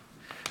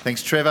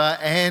Thanks, Trevor.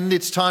 And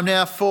it's time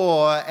now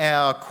for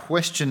our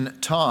question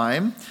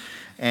time.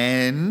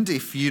 And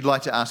if you'd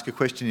like to ask a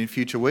question in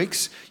future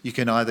weeks, you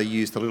can either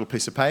use the little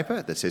piece of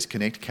paper that says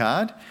Connect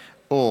card,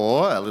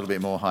 or a little bit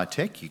more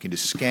high-tech, you can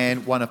just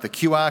scan one of the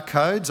QR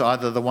codes,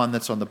 either the one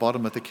that's on the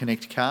bottom of the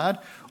Connect card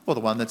or the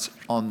one that's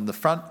on the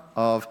front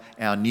of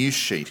our news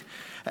sheet.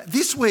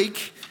 This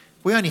week,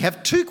 we only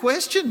have 2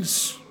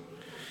 questions.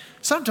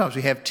 Sometimes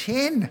we have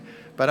 10,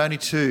 but only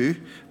 2.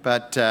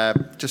 But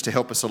just to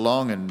help us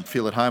along and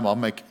feel at home, I'll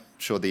make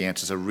sure the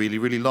answers are really,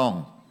 really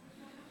long.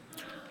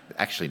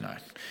 Actually, no.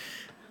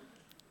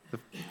 The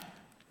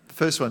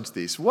first one's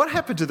this. What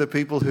happened to the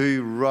people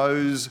who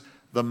rose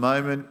the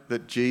moment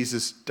that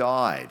Jesus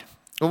died?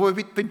 Well,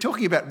 we've been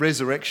talking about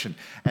resurrection,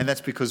 and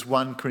that's because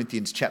 1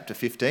 Corinthians chapter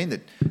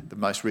 15, the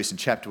most recent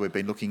chapter we've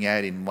been looking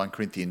at in 1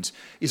 Corinthians,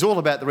 is all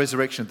about the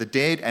resurrection of the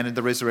dead and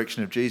the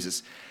resurrection of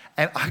Jesus.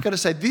 And I've got to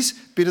say, this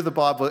bit of the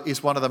Bible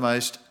is one of the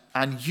most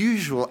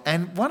unusual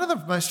and one of the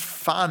most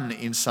fun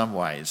in some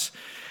ways.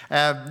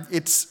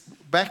 It's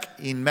back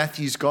in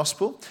Matthew's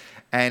Gospel,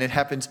 and it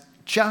happens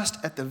just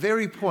at the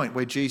very point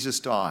where Jesus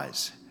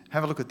dies.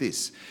 Have a look at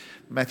this.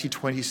 Matthew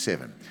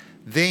 27.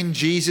 Then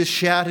Jesus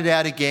shouted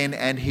out again,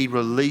 and he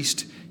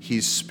released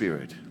his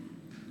spirit.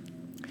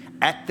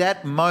 At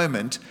that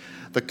moment,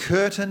 the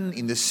curtain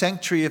in the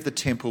sanctuary of the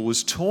temple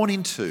was torn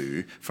in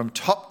two from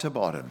top to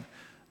bottom.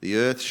 The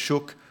earth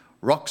shook,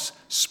 rocks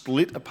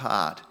split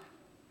apart,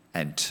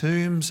 and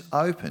tombs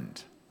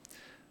opened.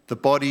 The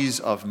bodies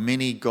of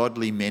many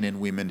godly men and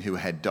women who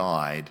had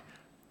died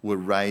were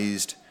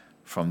raised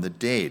from the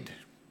dead.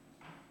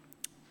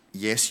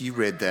 Yes, you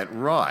read that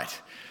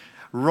right.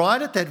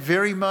 Right at that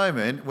very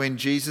moment when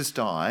Jesus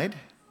died,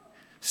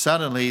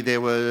 suddenly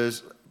there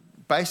was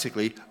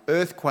basically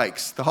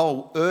earthquakes. The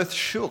whole earth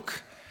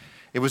shook.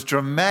 It was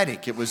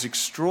dramatic. It was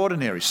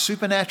extraordinary,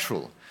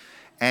 supernatural.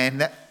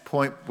 And that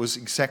point was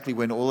exactly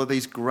when all of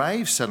these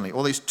graves suddenly,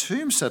 all these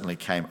tombs suddenly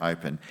came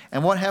open.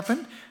 And what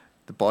happened?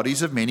 The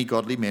bodies of many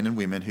godly men and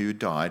women who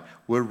died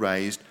were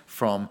raised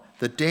from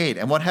the dead.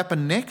 And what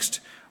happened next?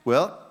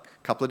 Well,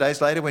 a couple of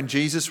days later when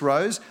Jesus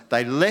rose,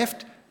 they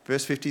left,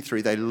 verse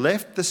 53, they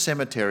left the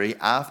cemetery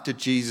after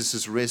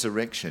Jesus'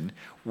 resurrection,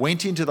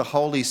 went into the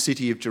holy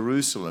city of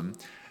Jerusalem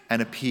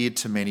and appeared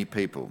to many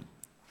people.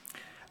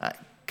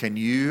 Can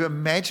you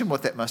imagine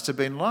what that must have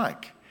been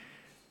like?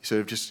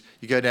 You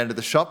go down to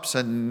the shops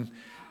and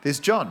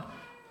there's John.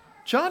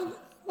 John,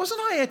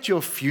 wasn't I at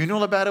your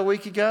funeral about a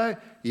week ago?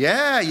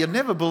 Yeah, you'll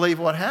never believe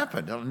what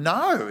happened. Oh,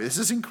 no, this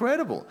is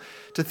incredible.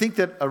 To think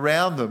that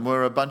around them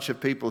were a bunch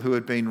of people who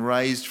had been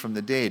raised from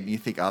the dead. And you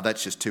think, oh,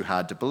 that's just too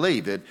hard to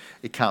believe. That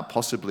it can't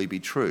possibly be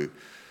true.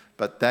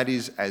 But that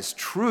is as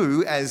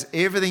true as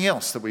everything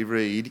else that we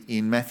read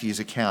in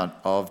Matthew's account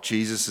of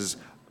Jesus'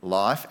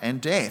 life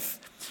and death.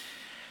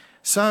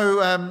 So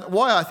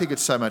why I think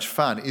it's so much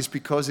fun is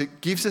because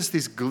it gives us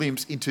this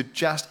glimpse into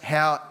just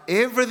how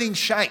everything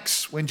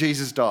shakes when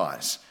Jesus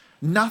dies.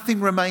 Nothing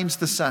remains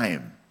the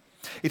same.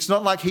 It's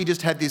not like he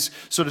just had this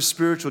sort of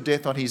spiritual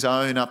death on his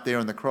own up there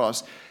on the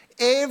cross.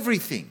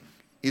 Everything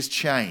is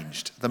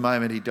changed the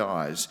moment he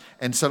dies.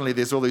 And suddenly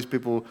there's all these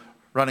people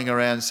running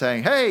around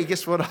saying, hey,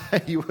 guess what?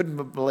 You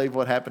wouldn't believe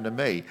what happened to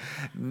me.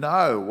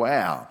 No,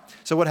 wow.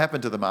 So what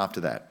happened to them after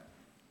that?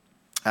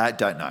 I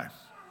don't know.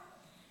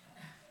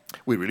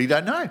 We really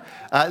don't know.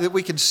 That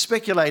we can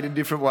speculate in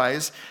different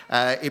ways.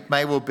 It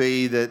may well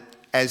be that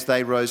as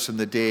they rose from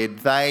the dead,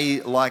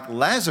 they, like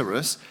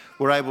Lazarus,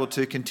 were able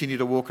to continue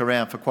to walk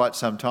around for quite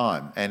some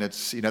time. And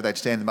it's, they'd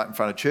stand them up in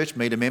front of church,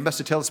 meet a member,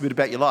 so tell us a bit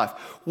about your life.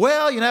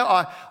 Well,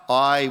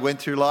 I went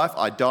through life,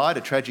 I died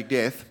a tragic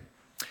death.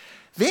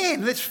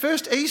 Then, this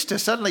first Easter,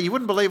 suddenly you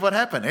wouldn't believe what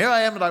happened. Here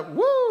I am, like,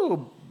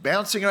 woo,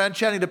 bouncing around,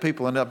 chatting to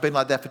people, and I've been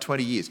like that for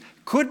 20 years.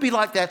 Could be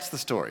like that's the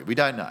story. We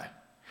don't know.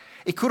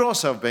 It could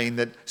also have been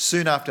that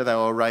soon after they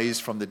were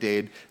raised from the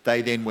dead,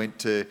 they then went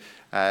to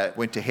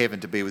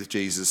heaven to be with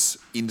Jesus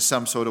in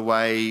some sort of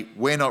way.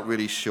 We're not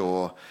really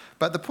sure.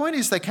 But the point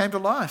is they came to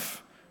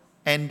life.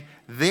 And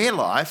their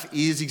life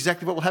is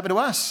exactly what will happen to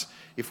us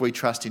if we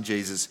trust in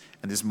Jesus.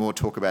 And there's more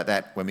talk about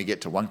that when we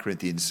get to 1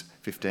 Corinthians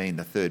 15,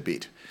 the third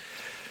bit.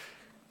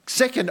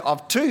 Second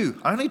of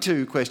only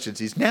two questions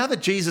is, now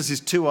that Jesus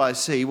is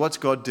 2IC, what's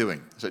God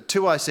doing? So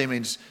 2IC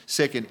means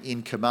second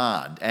in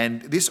command.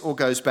 And this all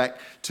goes back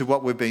to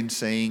what we've been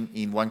seeing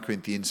in 1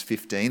 Corinthians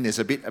 15. There's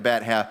a bit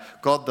about how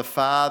God the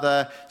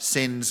Father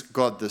sends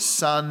God the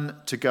Son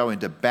to go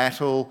into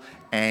battle.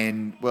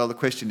 And, well, the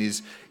question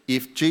is,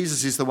 if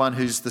Jesus is the one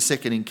who's the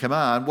second in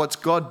command, what's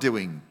God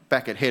doing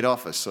back at head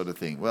office sort of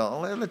thing? Well,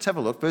 let's have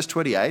a look. Verse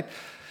 28,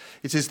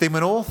 it says, then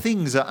when all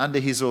things are under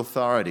his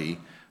authority,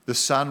 the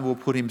Son will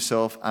put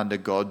himself under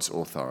God's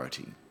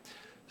authority,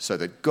 so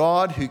that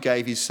God, who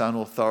gave his Son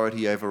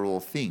authority over all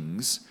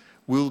things,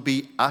 will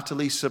be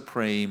utterly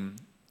supreme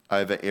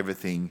over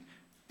everything,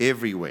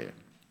 everywhere.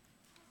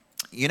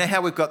 You know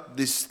how we've got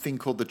this thing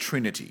called the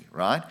Trinity,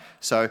 right?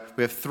 So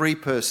we have 3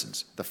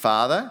 persons, the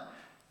Father,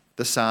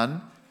 the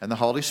Son, and the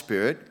Holy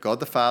Spirit.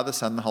 God the Father,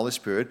 Son, and the Holy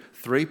Spirit,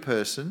 3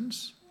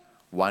 persons,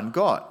 1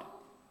 God.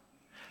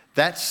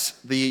 That's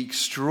the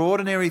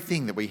extraordinary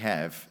thing that we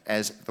have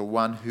as the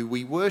one who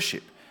we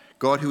worship,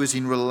 God who is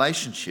in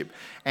relationship.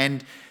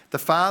 And the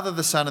Father,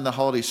 the Son and the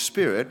Holy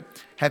Spirit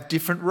have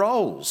different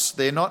roles.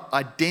 They're not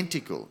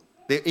identical.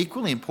 They're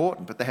equally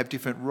important, but they have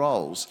different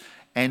roles.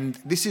 And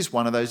this is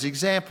one of those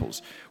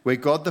examples where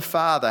God the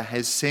Father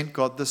has sent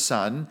God the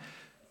Son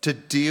to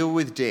deal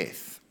with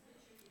death.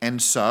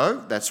 And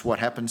so that's what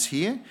happens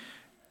here.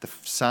 The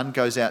Son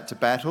goes out to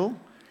battle.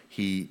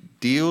 He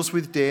deals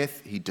with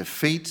death. He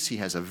defeats. He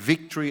has a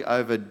victory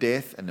over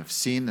death and of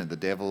sin and the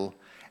devil.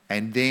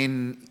 And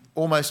then,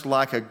 almost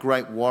like a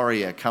great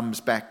warrior, comes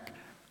back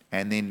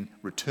and then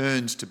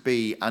returns to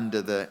be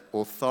under the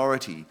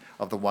authority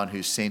of the one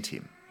who sent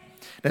him.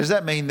 Now, does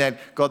that mean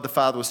that God the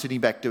Father was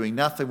sitting back doing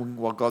nothing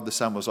while God the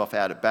Son was off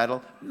out at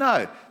battle?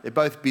 No, they're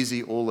both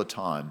busy all the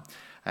time,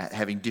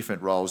 having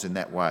different roles in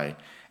that way.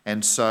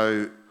 And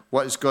so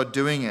what is God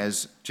doing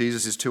as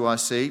Jesus is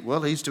 2IC?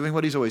 Well, he's doing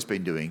what he's always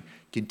been doing,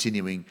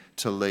 continuing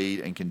to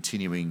lead and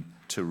continuing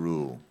to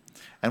rule.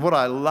 And what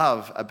I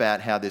love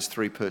about how there's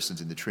three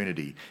persons in the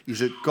Trinity is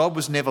that God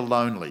was never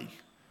lonely.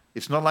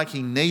 It's not like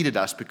he needed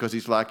us because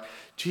he's like,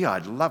 gee,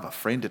 I'd love a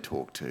friend to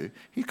talk to.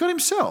 He's got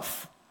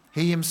himself.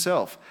 He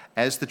himself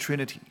as the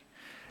Trinity.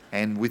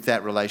 And with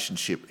that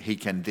relationship, he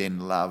can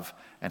then love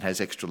and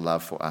has extra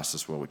love for us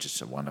as well, which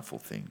is a wonderful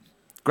thing.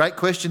 Great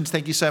questions.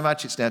 Thank you so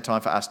much. It's now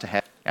time for us to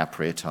have our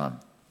prayer time.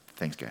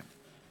 Thanks, Gav.